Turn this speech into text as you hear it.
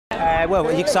Well,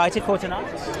 are you excited for tonight?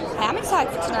 I am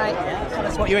excited for tonight. Tell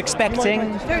us what you're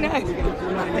expecting. Don't know.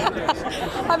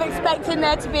 I'm expecting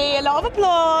there to be a lot of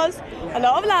applause, a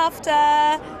lot of laughter,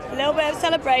 a little bit of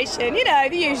celebration. You know,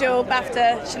 the usual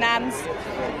BAFTA shenanigans.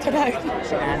 Don't know.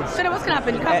 Don't know what's going to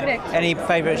happen. You can't predict. Any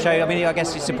favourite show? I mean, I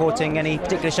guess you're supporting any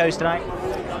particular shows tonight?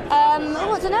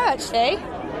 Oh, I don't know actually.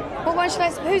 What one should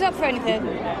I? Who's up for anything?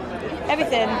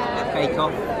 Everything. Bake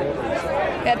Off.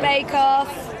 Yeah, Bake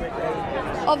Off.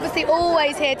 Obviously,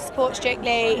 always here to support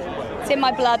Strictly. It's in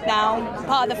my blood now.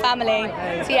 Part of the family.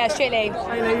 So yeah, Strictly.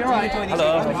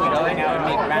 Hello. Hang out and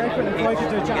meet random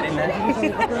people. Get in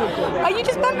there. Are you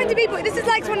just bumping into people? This is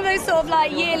like one of those sort of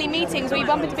like yearly meetings where you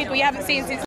bump into people you haven't seen since